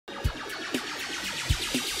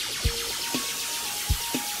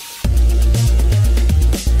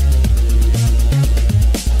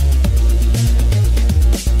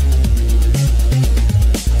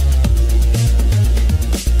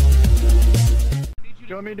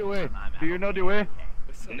Show me the way. Do you know the way?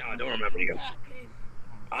 No, I don't remember you.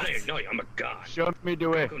 I don't even know you. I'm a god. Show me the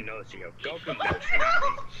way. Goku knows you. Goku knows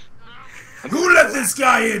you. Who let this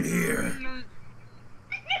guy in here?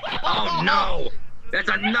 Oh no! That's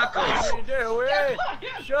a Knuckles! Show me the way.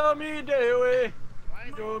 Show me the way.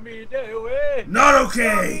 Show me the way. Not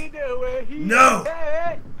okay. No.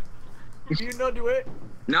 Do you know the way?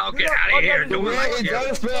 No, get out of here. The Do it way like is you.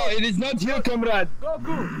 elsewhere. It is not here, comrade.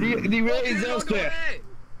 Goku. The way is elsewhere.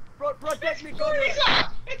 Protect me, comrade.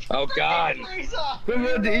 Oh god.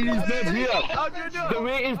 Comrade, it is not here. How do you do? The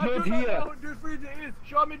way is not here.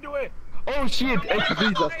 Show me the way. Oh shit, it's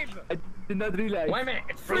Frieza. I did not realize. Wait a minute.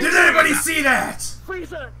 It's Did anybody see that?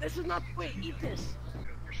 Frieza, this is not. Wait, eat this.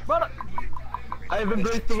 Brother, I have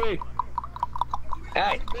embraced the way.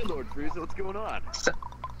 Hey, Hey, Lord Frieza, what's going on?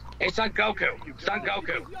 it's Son Goku. Son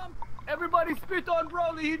Goku. Everybody spit on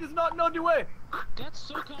Broly. He does not know the way.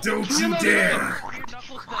 Don't you dare!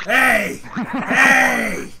 Hey!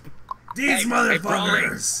 Hey! These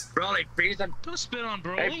motherfuckers! Broly, Frieza. Don't spit on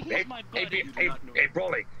Broly. Hey, He's hey, my hey, buddy. hey,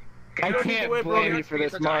 Broly. I can't blame you for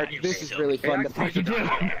this, Mark. This is really fun to fucking do.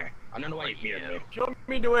 I don't know why you hear me. Show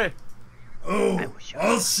me the way. Oh,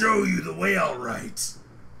 I'll show you the way alright.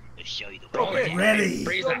 Broly, Ready?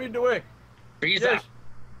 Show me the way. Frieza. Yes.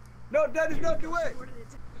 No, that is not the way.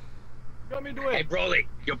 Show me the way. Hey, Broly.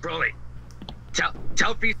 Yo, Broly.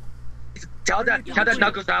 Tell Frieza. Tell that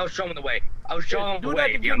Knuckles that I'll show him the way. I'll show him the Do way that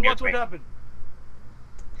if you again. don't Watch get what me. happens.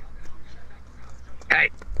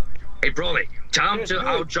 Hey, Broly. Tell him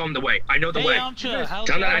I'll show him the way. I know the Hey, way. Yamcha, how's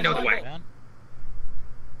Tell him that I it know the going, way. man?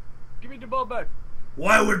 Give me the ball back.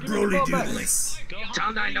 Why would Give me the Broly ball do back. this? Tell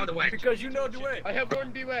him that I know the way. Because you know the way. I have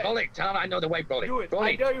learned the way. Broly, tell him I know the way, Broly. Do it.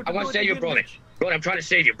 Broly, I dare you to I want do to it save you, again, Broly. bitch. Broly, I'm trying to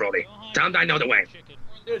save you, Broly. Tell him that I know the way.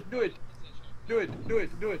 Yes, do it. Do it. Do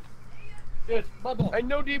it. Do it. Yes, my ball. I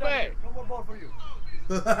know the way. No more ball for you.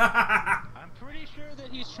 I'm pretty sure that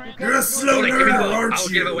he's trying You're a slow Broly, give me the learner, ball. aren't I'll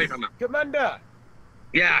get away you? from him. Commander,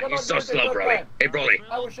 Yeah, Come he's on, so do it, slow, do it, Broly. man. Hey, Broly.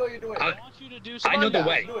 I will show you the way. I- I want you to do I know the something.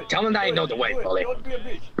 way. Do it. Tell him that I Do know it. the way, Do it. Broly. Don't be a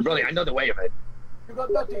bitch. Broly, I know the way of it. You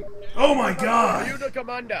got nothing. Oh my You god! the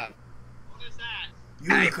commander.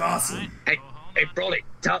 You look awesome. Hey, Broly,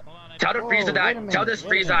 tell the Frieza wait a that minute, tell this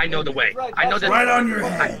wait a Frieza I know the way. Right, I know that's this. Right on your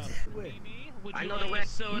head. Would I you know like the way. a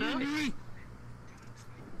soda?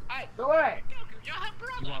 The way.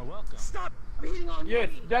 You are welcome. Stop beating on Yes,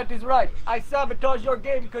 that is right. I sabotage your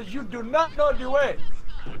game because you do not know the way.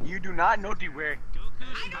 You do not know the way.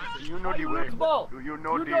 Do you know the way? Ball. Do you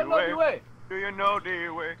know You the don't know the way? way. Do you know the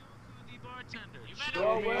way? The bartender.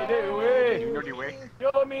 Show me the Do you way. know the way?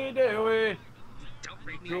 Show me the way. Tell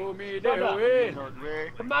Frieza. Show me the Do you way. know the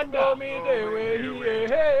way? Commander. Show me the way.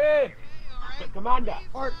 Hey, hey. Commander.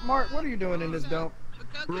 Mark, what are you doing in this dump?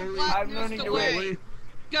 Goku Black I'm knows learning the the way. way.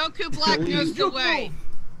 Goku Black knows the way.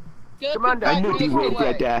 Goku Commander. Black I know knows the way, way.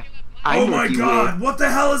 brother. Oh my god, what the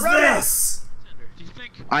hell is this? Do you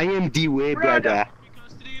think I am the way, brother.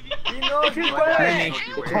 He knows the way.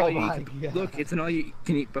 Oh my god. Look, it's an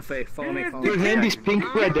all-you-can-eat buffet. Follow me, follow Your me. hand is pink,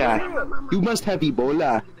 brother. You must have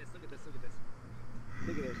Ebola.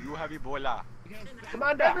 You have Ebola.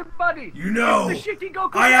 Commander. Everybody. You know, It's the shitty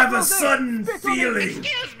Goku I have a Black sudden Spit on it. feeling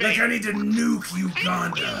like I need to nuke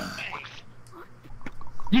Uganda.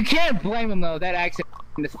 You can't blame him though. That accent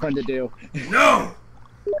is fun to do. No!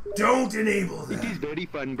 Don't enable It is that. very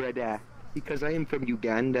fun, brother. Because I am from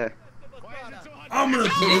Uganda. I'm gonna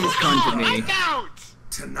It blow is fun to me.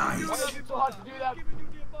 tonight. It's so hard to do that.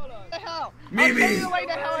 What the hell? Mimi!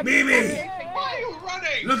 Why Mimi! are you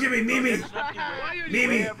running? Look at me, Mimi!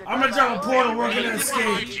 Mimi, I'm gonna drop a portal, we're gonna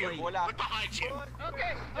escape. Ebola.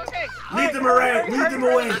 Okay, okay. Lead them away, lead them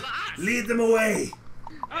away, lead them away.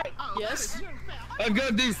 Yes. I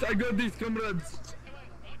got this, comrades.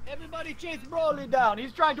 Everybody chase Broly down.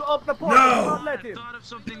 He's trying to open the portal. No. Do not let him. thought of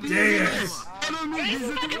something? Dang it.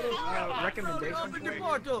 Open the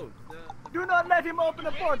portal. Do not let him open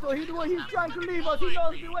the portal. He's trying to leave us. He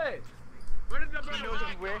knows the way. He knows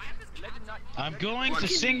the way. I'm going to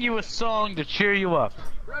sing you a song to cheer you up.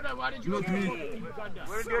 Where do you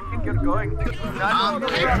think you're going?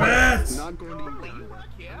 Matt!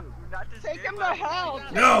 Take him to hell.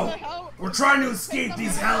 No! We're trying to escape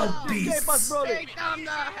these hell Escape us, beasts. Broly. Take him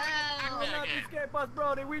to hell. Do not escape us,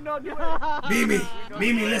 Broly. We know the way.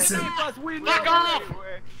 Mimi, listen. Escape us. We know the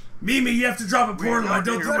way. Mimi, you have to drop a portal. I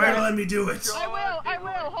don't think you're gonna let me do it. I will.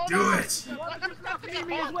 Hold Do on. it.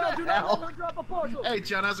 Mimi as well. Do not let him drop a portal. Hey,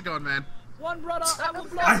 John, how's it going, man? One brother. I will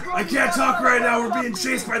block I Broly. can't talk right now. We're being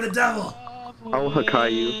chased by the devil. I'll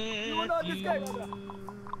Hakai you. You will not escape.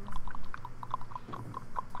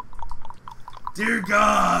 Dear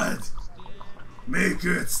God, make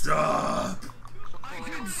it stop.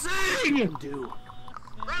 can sing! Do.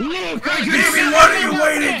 Look, I Baby, can what are you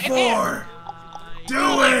waiting for?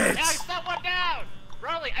 Do it! I set one down!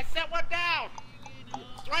 Rolly, I set one down!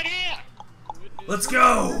 It's right here! Let's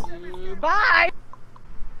go! Bye!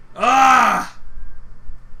 Ah!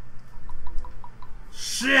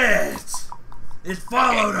 Shit! It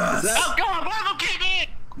followed us! Oh god, one of them came in!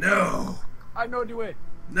 No! I know the way.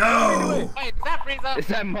 No! Wait, is that Frieza? Is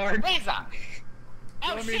that Mark? Frieza! Oh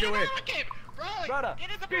Show me shit, the way. another one came! Rolly, Brother, get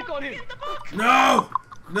in the speak book! on Get him. in the book! No!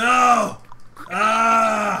 No!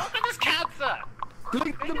 Ah! Open this cancer!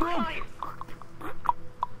 Click the Make it broom. nice.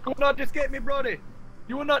 You will not escape me, brody.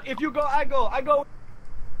 You will not. If you go, I go. I go.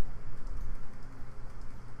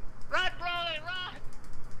 Run, Rolly, run!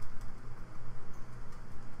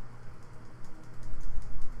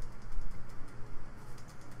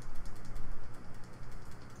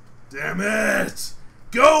 Damn it!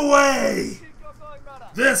 Go away! Keep your going, brother.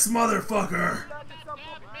 This motherfucker! That is some Not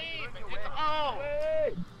fucking- me, it's oh!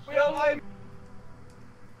 Hey, we are live.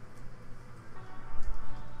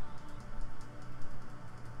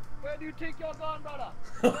 Where do you think you're going, brother?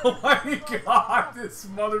 Oh my god, this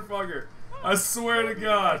motherfucker! I swear to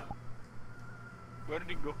God! Where did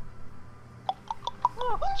he go?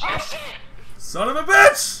 Son of a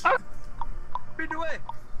bitch! Be the way.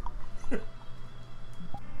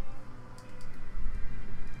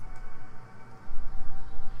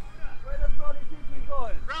 Where does brody think he's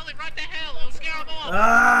going? Rolly, run to hell! It'll scare them off!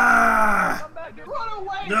 Ah! Come back and run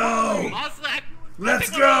away. No! Honestly, Let's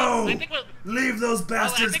I think we're- go! I think we're- Leave those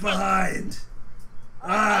bastards think we're- behind!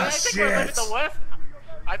 I Ah, think we're living shit! the worst.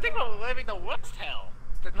 I think we're living the worst hell.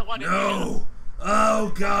 Than the one in here. No! Oh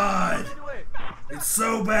god! Be the way. It's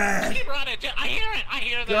so bad! Keep running! I hear it! I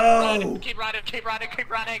hear them! Go! Run. Keep running! Keep running! Keep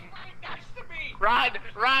running! Run!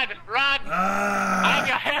 Run! Run! I have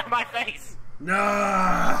your Ah! hair in my face!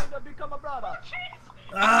 Nah! Brother, become a brother.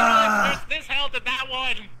 Ah! Where's this hell to that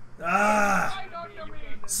one? Ah!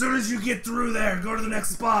 As soon as you get through there, go to the next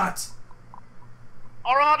spot!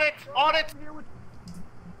 Or on it! On it!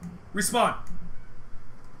 Respawn!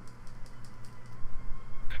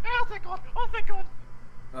 Oh thank God! Oh thank God!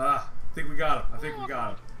 I think we got him. I think we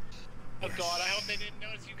got him. Oh God! I hope they didn't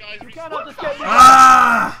notice you guys. You cannot escape me.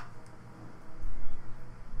 Ah!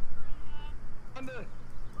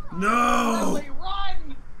 No!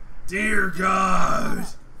 Run! Dear God!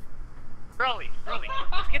 Rolly! Rolly!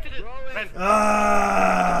 Let's get to the.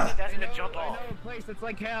 Ah! That's gonna jump off. I know a place that's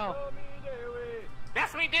like hell. Show me the way.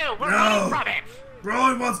 Yes, we do. We're No. running from it.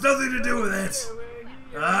 Bro, it wants nothing to do with it!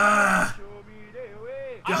 Ah! Show me the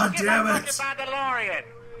way. I'll God get damn that it! fucking Mandalorian.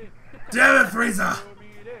 Damn it, Frieza! Show me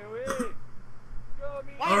the way. Show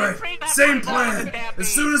me. Why did Alright, Frieza have same to plan! damn As me?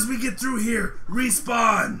 soon as we get through here,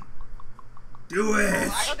 respawn! Do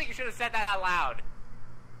it! I don't think you should have said that out loud.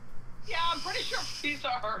 Yeah, I'm pretty sure Pizza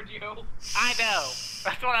heard you. I know.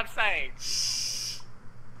 That's what I'm saying.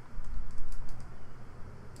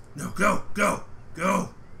 No, go, go, go!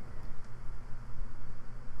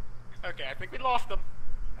 Okay, I think we lost them.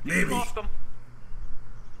 Maybe. We lost them.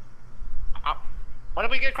 When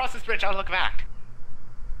we get across this bridge, I'll look back.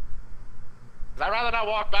 'Cause I'd rather not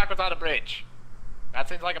walk backwards on a bridge. That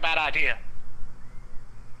seems like a bad idea.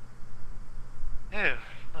 Oh,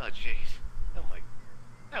 oh jeez. Oh my.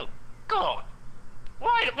 Oh, God.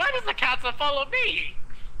 Why does the cancer follow me?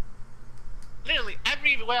 Literally,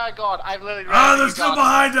 everywhere I gone, I've literally... Ah, they're still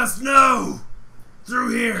behind us! No!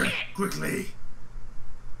 Through here, quickly.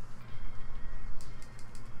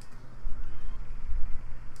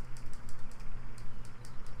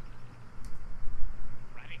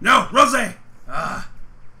 No, Rose! Ah.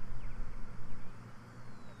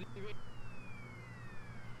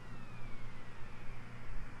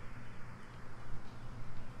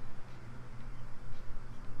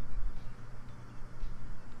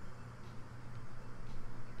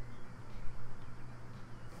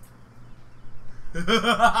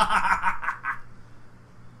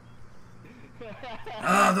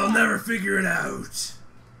 Ah, they'll never figure it out.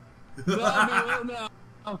 No.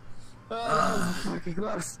 Fucking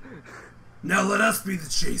close. Now let us be the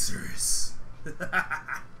chasers.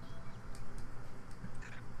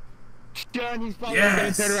 John, he's probably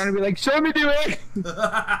Yes. gonna turn around and be like, show me the way!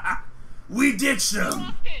 We ditched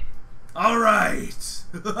them. All right.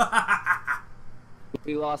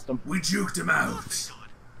 We lost him. We juked him out.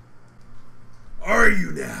 Are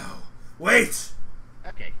you now? Wait.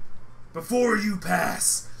 Okay. Before you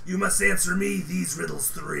pass, you must answer me these riddles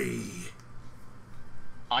 3.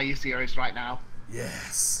 Are you serious right now?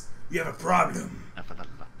 Yes. You have a problem.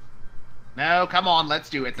 No, come on, let's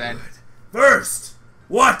do it then. Good. First,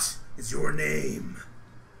 what is your name?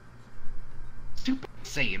 Super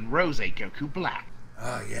Saiyan Rose Goku Black.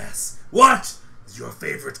 Ah, yes. What is your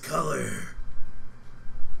favorite color?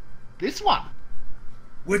 This one.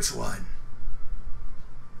 Which one?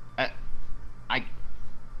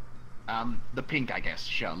 The pink, I guess.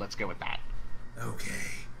 Sure, let's go with that.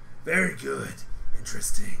 Okay. Very good.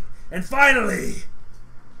 Interesting. And finally,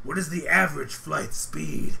 what is the average flight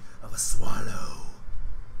speed of a swallow?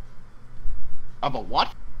 Of a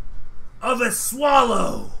what? Of a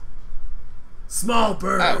swallow! Small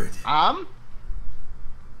bird. Oh,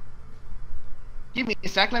 give me a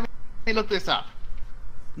sec, let me look this up.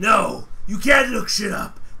 No, you can't look shit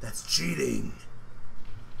up. That's cheating.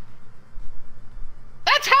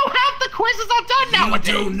 That's how half the quizzes are done nowadays!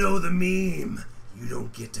 You don't know the meme. You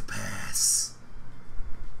don't get to pass.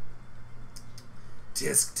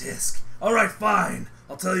 Tisk, tisk. Alright, fine.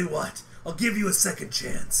 I'll tell you what. I'll give you a second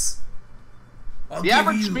chance. The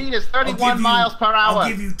average speed is 31 miles per hour. I'll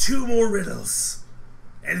give you 2 more riddles.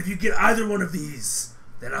 And if you get either one of these,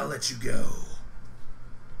 then I'll let you go.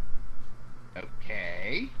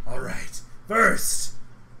 Okay. Alright. First.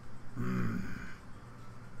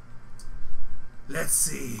 Let's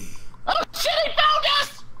see. Oh shit, he found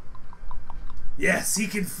us! Yes, he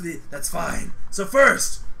can flee. That's fine. So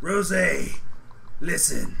first, Rose,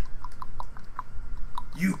 listen.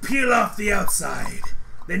 You peel off the outside,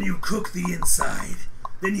 then you cook the inside,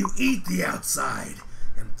 then you eat the outside,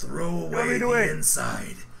 and throw away the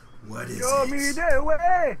inside. What is Show it? me the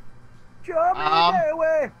way! Show me the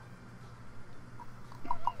way!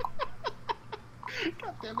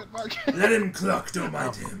 God damn it, Mark. Let him cluck, don't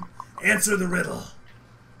mind him. Answer the riddle.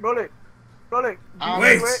 Bullet!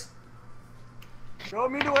 Wait! Show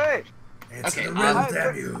me the way! Answer the riddle,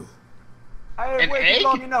 damn you. I have waited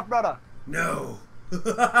long enough, brother. No.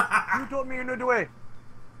 You told me you knew the way.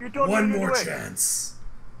 You told me you One knew the more way. chance.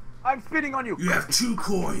 I'm spitting on you. You have 2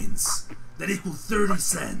 coins that equal 30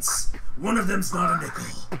 cents. One of them's not a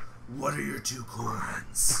nickel. What are your 2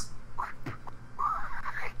 coins?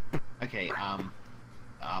 Okay, hold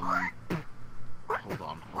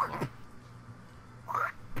on.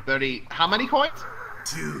 30, how many coins?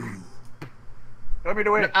 2. Show me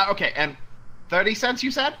the way. Okay, and 30 cents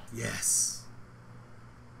you said? Yes.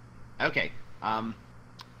 Okay, and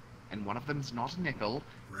one of them's not a nickel.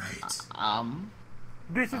 Right.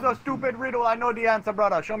 This is a stupid riddle. I know the answer,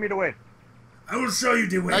 brother. Show me the way. I will show you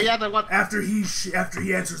the way. Oh yeah, the what? After he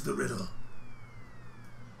answers the riddle.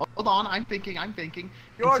 Hold on, I'm thinking.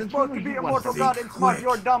 You're supposed to be a mortal god and smite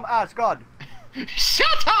your dumb ass god.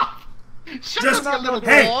 Shut up! Shut up, you little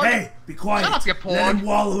porn! Hey, be quiet. Shut up, you porn. Let him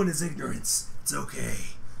wallow in his ignorance. It's okay.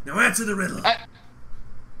 Now answer the riddle.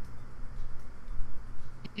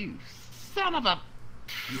 You son of a...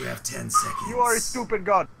 You have 10 seconds. You are a stupid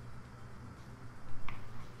god.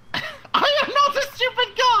 I am not a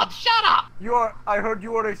stupid god! Shut up! You are... I heard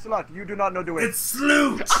you are a slut. You do not know the way. It's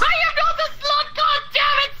Sloot! I am not the slut! God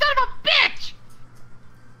damn it, son of a bitch!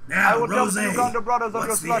 Now, I will Rose, tell the Uganda brothers of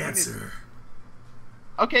what's your the sluttiness. answer?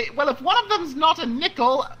 Okay, well, if one of them's not a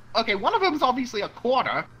nickel... Okay, one of them's obviously a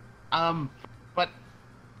quarter. But...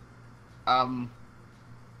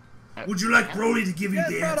 Would you like Broly to give you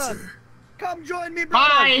the brother. answer? Come join me, brother.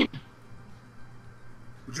 Fine!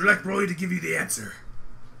 Would you like Broly to give you the answer?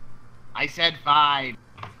 I said fine.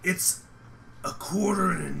 It's a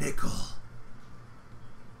quarter and a nickel.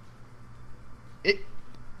 You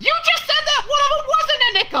just said that one of them wasn't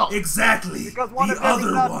a nickel! Exactly. Because one the of them is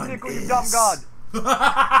other not one nickel, is. you dumb god.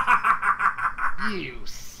 You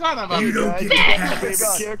son of a You don't bitch! get to Favorite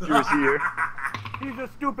pass. character is here. He's a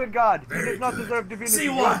stupid god. He Very does not good. deserve divinity. See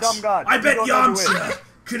You're what? a dumb god. I You bet don't know the way. Yamcha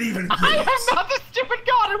could even get I it. am not the stupid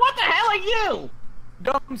god, and what the hell are you?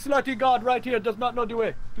 Dumb slutty god right here does not know the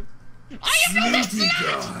way. I am not the Snooty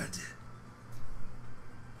God.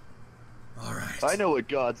 Alright. I know what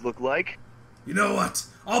gods look like. You know what?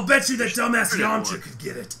 I'll bet you that dumbass Yamcha could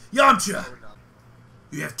get it. Yamcha!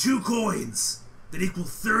 You have 2 coins that equal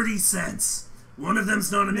 30 cents. One of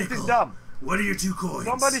them's not a This nickel. is dumb. What are your 2 coins?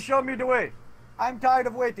 Somebody show me the way. I'm tired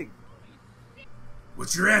of waiting.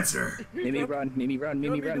 What's your answer? Mimi run, Mimi run, Show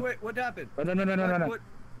Mimi me the run. way. What happened? Oh, no.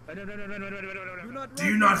 Do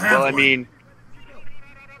you not have Well, I one? mean,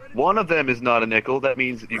 one of them is not a nickel. That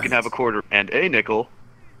means you can have a quarter and a nickel.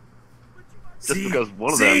 Just See? because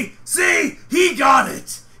one of them... See? He got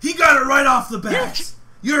it! He got it right off the bat!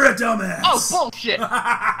 You're a dumbass! Oh, bullshit!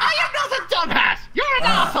 I am not a dumbass! You're an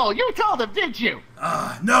asshole! You told him, did you?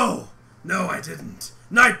 No! No, I didn't.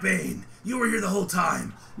 Nightbane, you were here the whole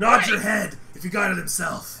time. Nod your head if you got it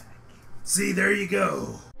himself. See, there you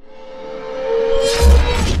go.